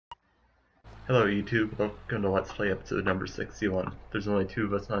Hello YouTube, welcome to Let's Play episode number 61. There's only two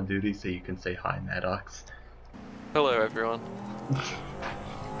of us on duty, so you can say hi, Maddox. Hello everyone.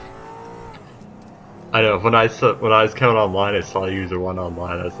 I know, when I was coming online, I saw user 1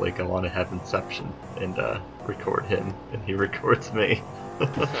 online, I was like, I want to have Inception and record him, and he records me.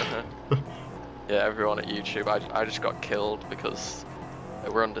 Yeah, everyone at YouTube. I just got killed because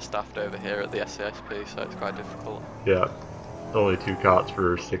we're understaffed over here at the SASP, so it's quite difficult. Yeah, only 2 cots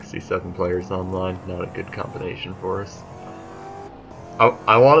for 67 players online, not a good combination for us.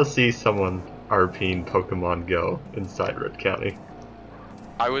 I want to see someone RPing Pokemon Go inside Red County.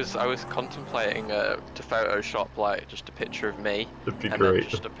 I was contemplating to Photoshop like just a picture of me It'd be and then great.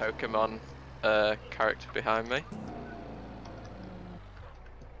 just a Pokemon character behind me.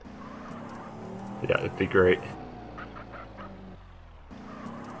 Yeah, it'd be great.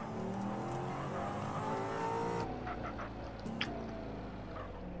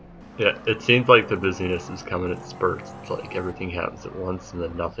 Yeah, it seems like the busyness is coming in spurts. It's like everything happens at once and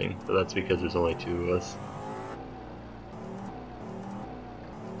then nothing. But that's because there's only 2 of us.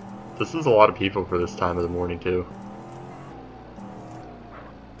 This is a lot of people for this time of the morning too.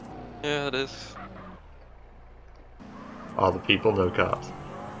 Yeah, it is. All the people, no cops.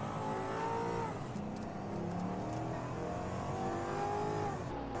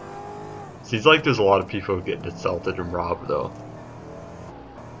 Seems like there's a lot of people getting assaulted and robbed though.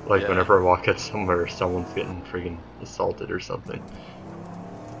 Like Yeah. whenever I walk out somewhere, someone's getting friggin' assaulted or something.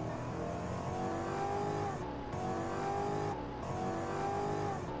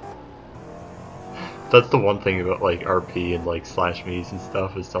 That's the one thing about like RP and like /me's and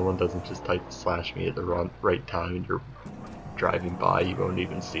stuff is someone doesn't just type /me at the right time and you're driving by, you won't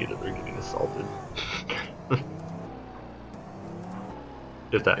even see that they're getting assaulted.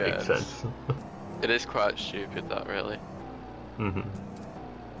 If that makes sense. It is quite stupid, that really. Mm-hmm.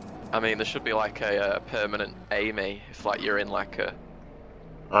 I mean, there should be like a permanent Amy if like you're in like a.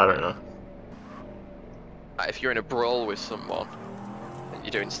 I don't know. If you're in a brawl with someone and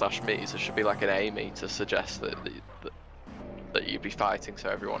you're doing /me's, there should be like an Amy to suggest that you'd be fighting, so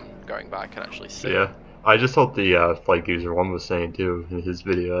everyone going by can actually see. Yeah. I just hope the like user 1 was saying too in his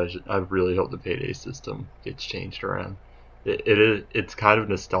video. I really hope the payday system gets changed around. It's kind of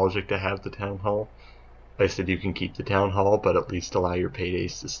nostalgic to have the town hall. I said you can keep the town hall, but at least allow your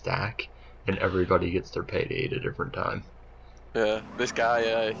paydays to stack, and everybody gets their payday at a different time. Yeah, this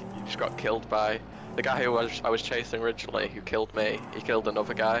guy, he just got killed by the guy who I was chasing originally, who killed me. He killed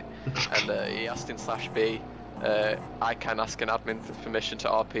another guy, and he asked in /B, I can ask an admin for permission to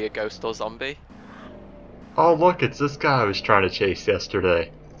RP a ghost or zombie. Oh look, it's this guy I was trying to chase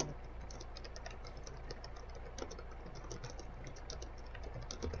yesterday.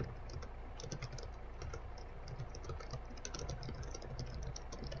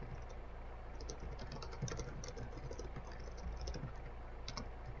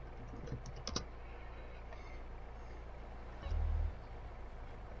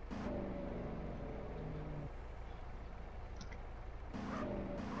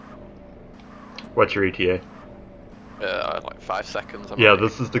 What's your ETA? Like 5 seconds. Yeah,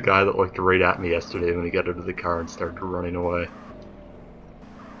 this is the guy that looked right at me yesterday when he got out of the car and started running away.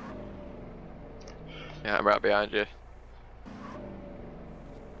 Yeah, I'm right behind you.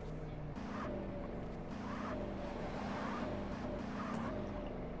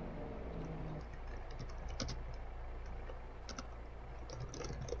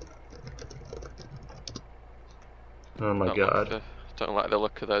 Oh my god. Don't like the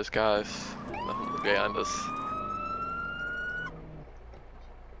look of those guys behind us.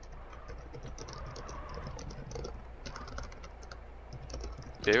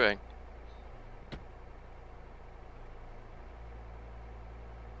 Doing.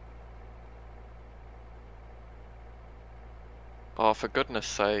 Oh, for goodness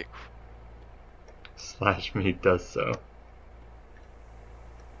sake. /me does so.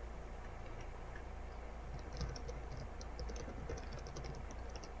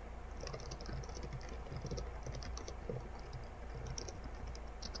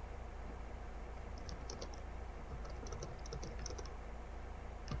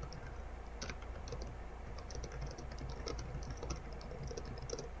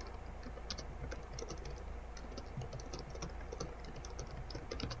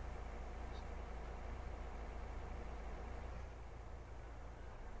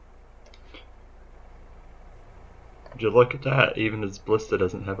 Would you look at that? Even his Blista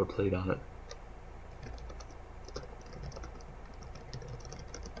doesn't have a plate on it.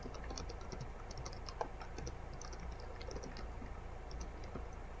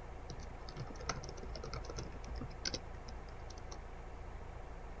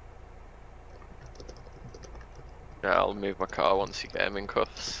 Yeah, I'll move my car once you get him in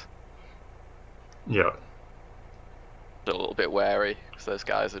cuffs. Yeah. A little bit wary because those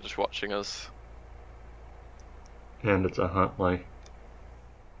guys are just watching us. And it's a hunt, like.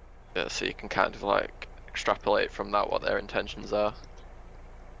 Yeah, so you can kind of like extrapolate from that what their intentions are.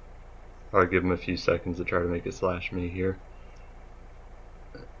 I'll give him a few seconds to try to make a slash me here.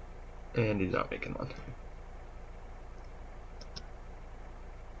 And he's not making one.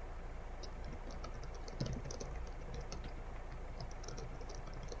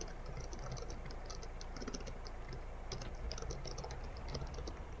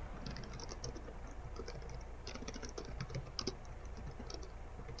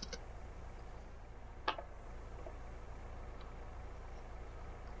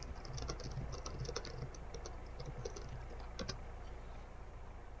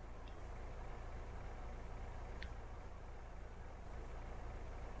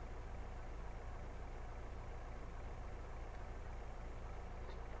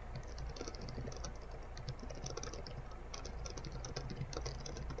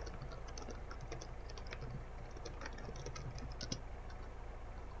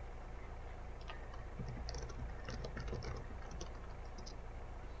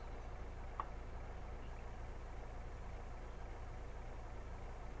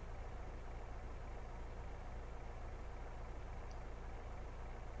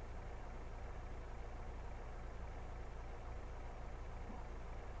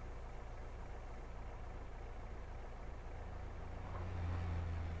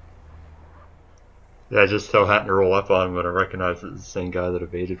 Yeah, I just so happened to roll up on him, but I recognize it's the same guy that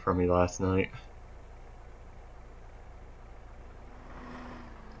evaded from me last night.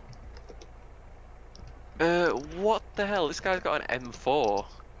 What the hell? This guy's got an M4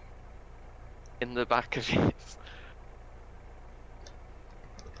 in the back of his.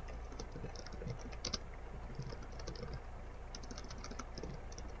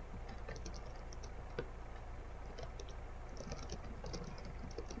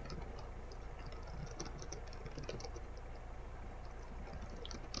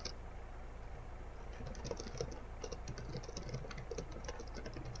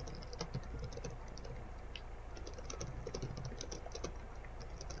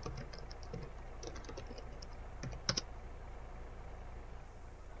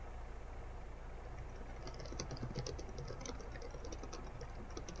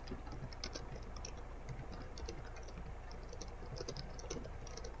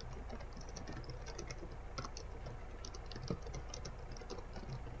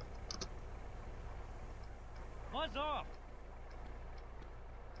 Buzz off!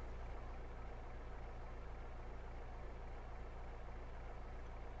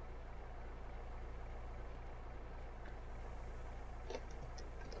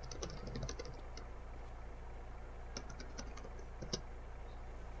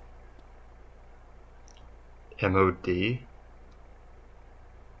 MOD?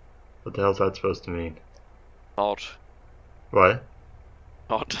 What the hell's that supposed to mean? Mod. What?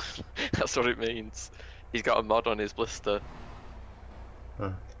 Mod. That's what it means. He's got a mod on his blister. Huh.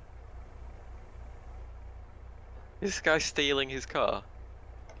 Is this guy stealing his car?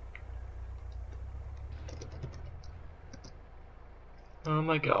 Oh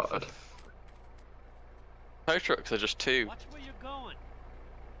my god. Tow trucks are just too Watch where you're going.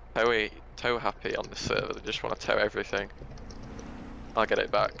 tow happy on this server. They just want to tow everything. I'll get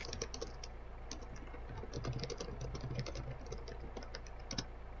it back.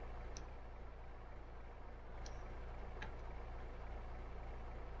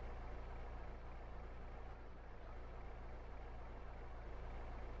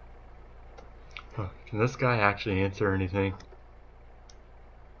 Huh. Can this guy actually answer anything?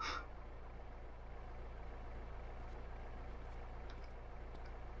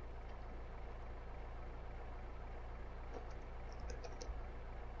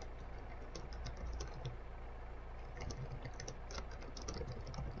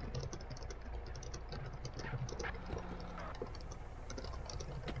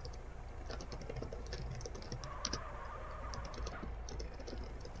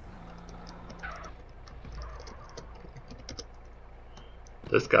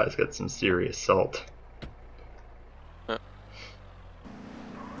 This guy's got some serious salt.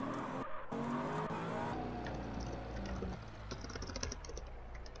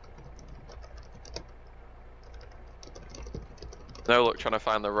 No luck trying to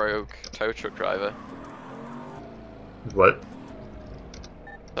find the rogue tow truck driver. What?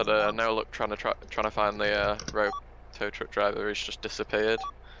 But no luck trying to find the rogue tow truck driver. He's just disappeared.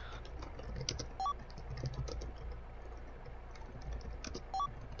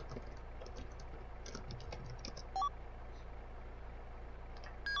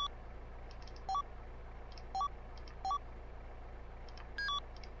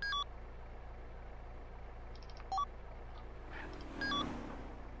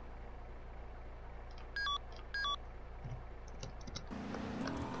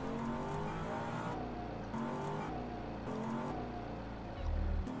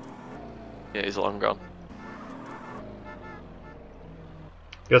 Yeah, he's long gone.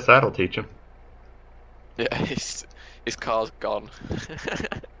 Guess that'll teach him. Yeah, his car's gone.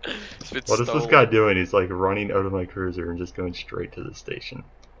 It's been What is this stolen. guy doing? He's like running out of my cruiser and just going straight to the station.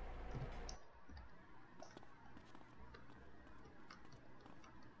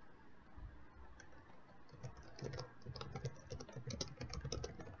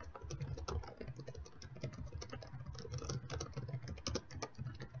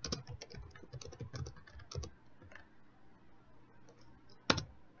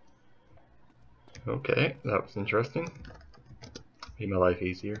 Okay, that was interesting. Made my life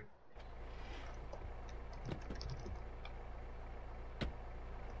easier.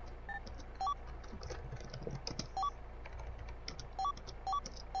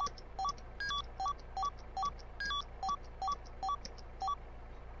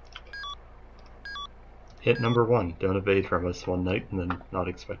 Hit number 1, don't evade from us one night and then not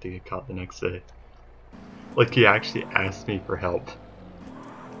expect to get caught the next day. Like, he actually asked me for help.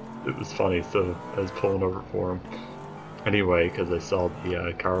 It was funny, so I was pulling over for him. Anyway, because I saw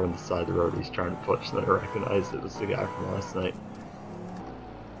the car on the side of the road he's trying to push, and then I recognized it was the guy from last night.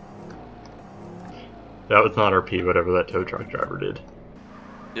 That was not RP, whatever that tow truck driver did.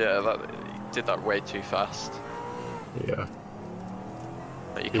 Yeah, he did that way too fast. Yeah.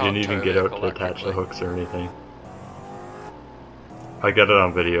 Like, He didn't even get out to attach the hooks or anything. I got it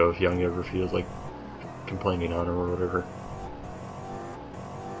on video if Young ever feels like complaining on him or whatever.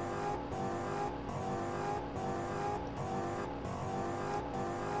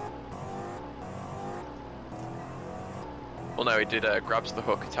 Well, no, he did. Grabs the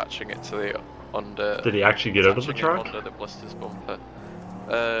hook, attaching it to the under. Did he actually get out of the truck? Under the blister's bumper.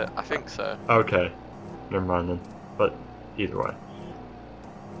 I think so. Okay, never mind then. But either way,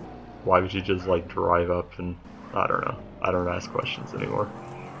 why would you just like drive up and I don't know. I don't ask questions anymore.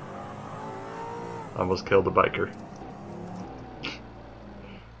 I almost killed a biker.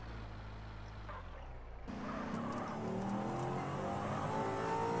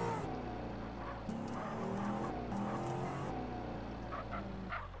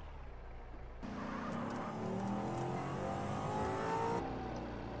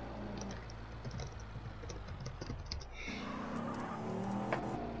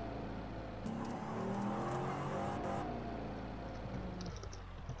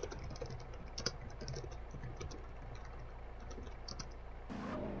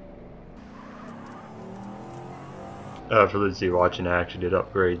 For those of you watching, I actually did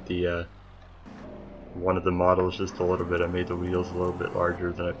upgrade the one of the models just a little bit. I made the wheels a little bit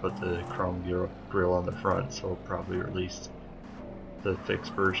larger, then I put the chrome grille on the front, so I'll probably release the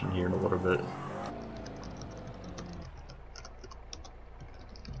fixed version here in a little bit.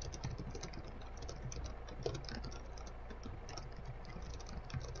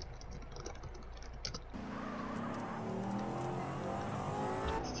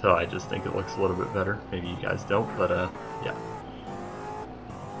 So I just think it looks a little bit better. Maybe you guys don't, but yeah.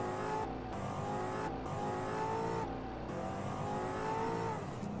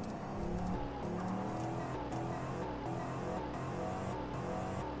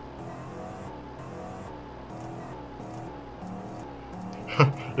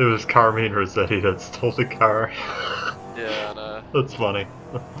 It was Carmine Rossetti that stole the car. Yeah, I know. That's funny.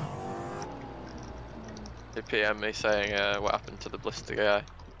 He PM'd me saying what happened to the blister guy.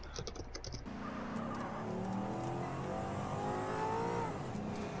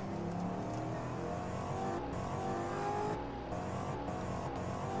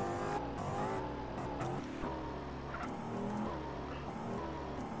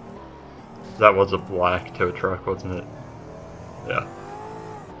 That was a black tow truck, wasn't it? Yeah.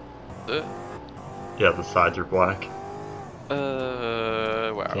 Yeah, the sides are black.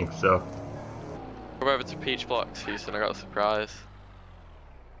 Wow. I think so. Come over to Peach Blocks, Houston, I got a surprise.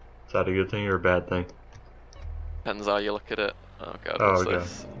 Is that a good thing or a bad thing? Depends how you look at it. Oh god, Oh, what's okay.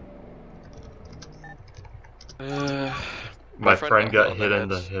 this? My friend got hit in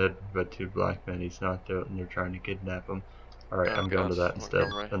the head by 2 black men. He's knocked out and they're trying to kidnap him. Alright, I'm going to that instead.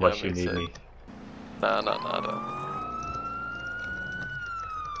 Montgomery. Unless Yeah, you need too. me. Nah, I don't.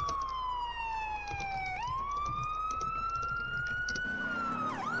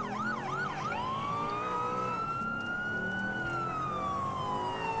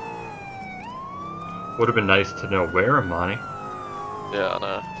 Would have been nice to know where am I? Yeah, I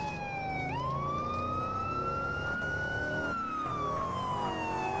know.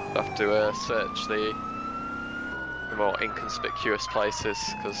 Have to search the more inconspicuous places,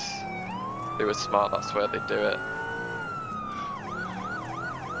 because they were smart, that's where they do it.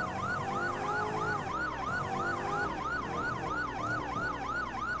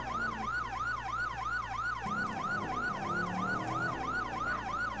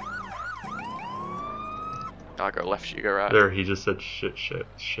 I go left, you go right. There, he just said shit, shit,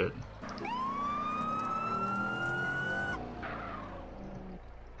 shit.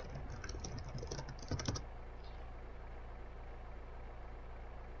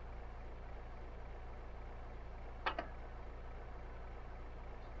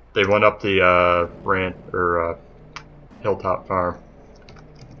 They went up the Hilltop Farm.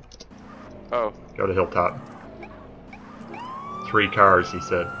 Oh. Go to Hilltop. 3 cars, he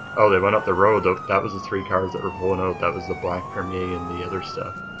said. Oh, they went up the road. That was the 3 cars that were pulling out. That was the black Premier and the other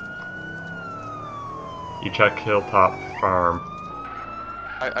stuff. You check Hilltop Farm.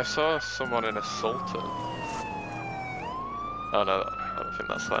 I saw someone in a Sultan. Oh no, I don't think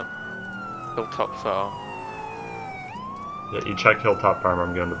that's them. Hilltop Farm. Yeah, you check Hilltop Farm.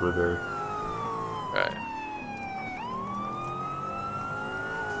 I'm going to Blueberry. Right.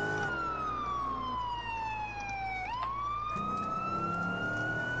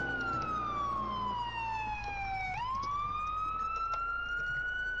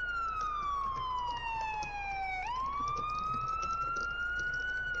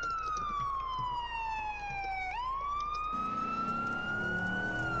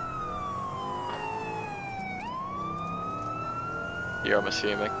 You, I'm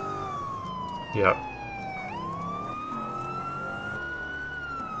assuming. Yep.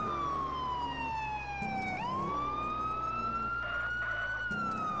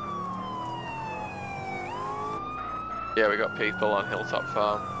 Yeah, we got people on Hilltop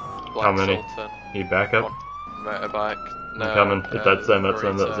Farm. Black How many? Sultan. Need backup? One motorbike. No, I'm coming. That's them, that's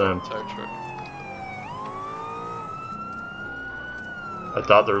them, that's them. Tow truck. I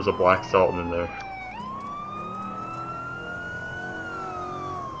thought there was a black Sultan in there.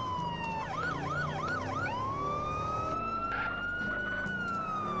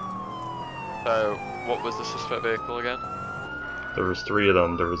 So, what was the suspect vehicle again? There was 3 of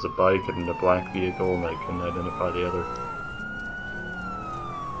them. There was a bike and a black vehicle, and I couldn't identify the other.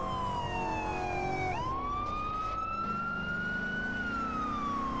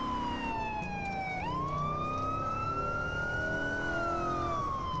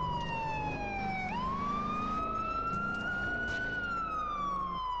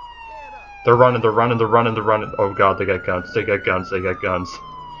 They're running, they're running, they're running, they're running. Oh god, they got guns, they got guns, they got guns.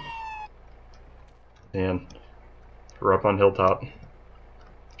 Man, we're up on Hilltop.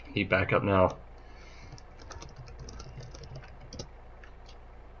 Need backup now.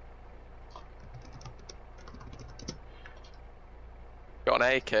 Got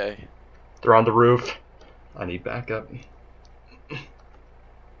an AK. They're on the roof. I need backup.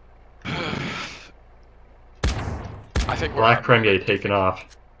 I think Black Premier taking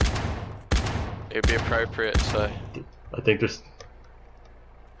off. It'd be appropriate to... I think there's...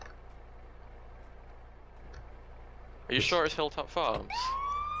 Are you sure it's Hilltop Farms?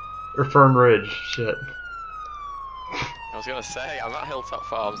 Or Fern Ridge, shit. I was gonna say, I'm at Hilltop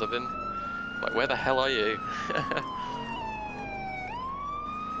Farms, I've been... Like, where the hell are you?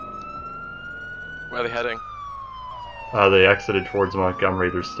 Where are they heading? They exited towards Montgomery.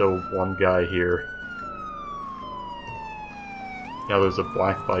 There's still one guy here. Now there's a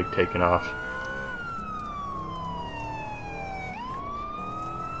black bike taking off.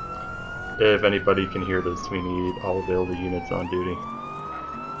 If anybody can hear this, we need all available units on duty.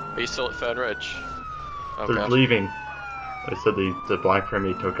 Are you still at Fern Ridge? Oh, They're God. leaving. I said the black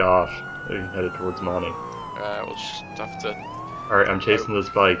Premier took off. They headed towards Monty. We'll just have to... Alright, I'm chasing this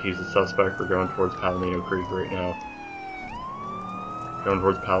bike. He's a suspect. We're going towards Palomino Creek right now. Going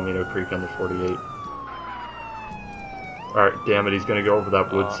towards Palomino Creek on the 48. Alright, damn it, he's gonna go over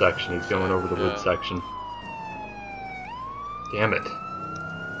that wood section. He's going over the wood section. Damn it.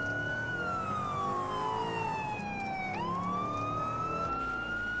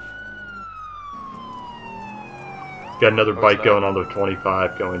 Got another bike going on the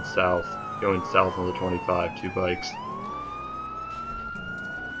 25, going south. Going south on the 25, 2 bikes.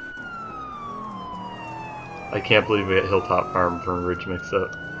 I can't believe we got Hilltop Farm and Fern Ridge mixed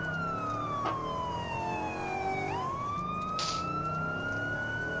up.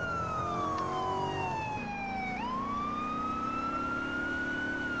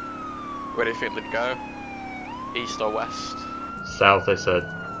 Where do you think they'd go? East or west? South, I said.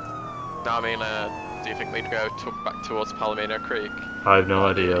 No, I mean, do you think they'd go back towards Palomino Creek? I have no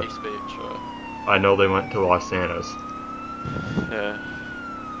idea. East Beach, or... I know they went to Los Santos. Yeah.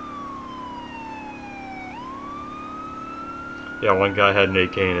 Yeah, one guy had an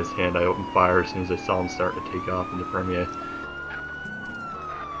AK in his hand. I opened fire as soon as I saw him starting to take off into Premier.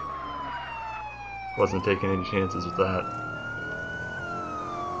 Wasn't taking any chances with that.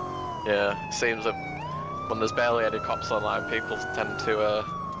 Yeah, it seems that when there's barely any cops online, people tend to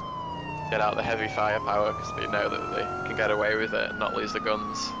get out the heavy firepower because they know that they can get away with it and not lose the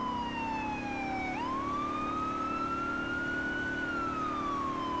guns.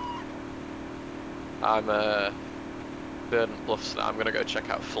 I'm Verdant Bluffs now. I'm gonna go check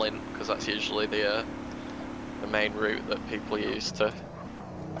out Flint because that's usually the main route that people use to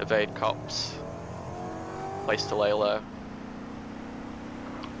evade cops. Place to lay low.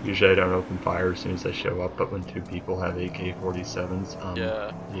 Usually I don't open fire as soon as I show up, but when two people have AK-47s,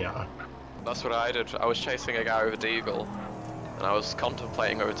 yeah. That's what I did. I was chasing a guy with a deagle, and I was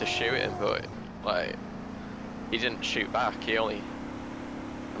contemplating whether to shoot him, but like he didn't shoot back. He only.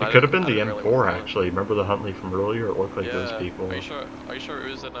 It could have been the M4 actually. Remember the Huntley from earlier? It looked like those people. Are you sure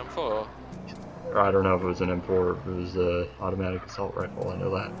it was an M4? I don't know if it was an M4 or if it was an automatic assault rifle. I know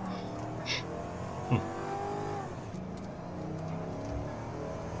that.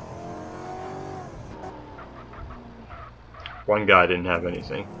 One guy didn't have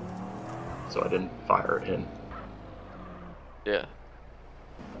anything, so I didn't fire at him. Yeah.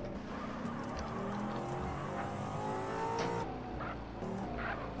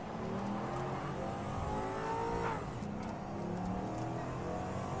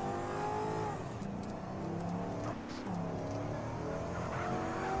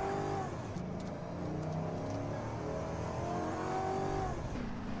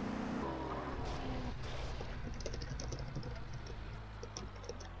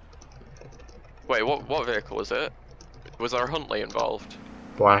 Wait, what vehicle was it? Was there a Huntley involved?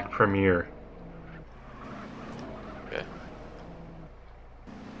 Black Premier. Yeah.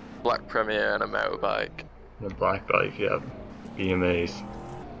 Black Premier and a motorbike. And a black bike, yeah. BMAs.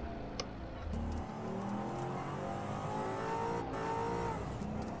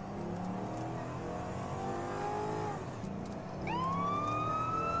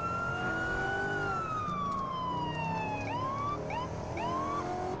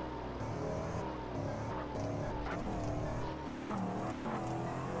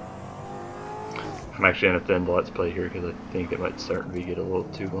 I'm actually going to end the Let's Play here because I think it might start to get a little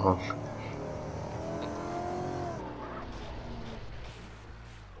too long.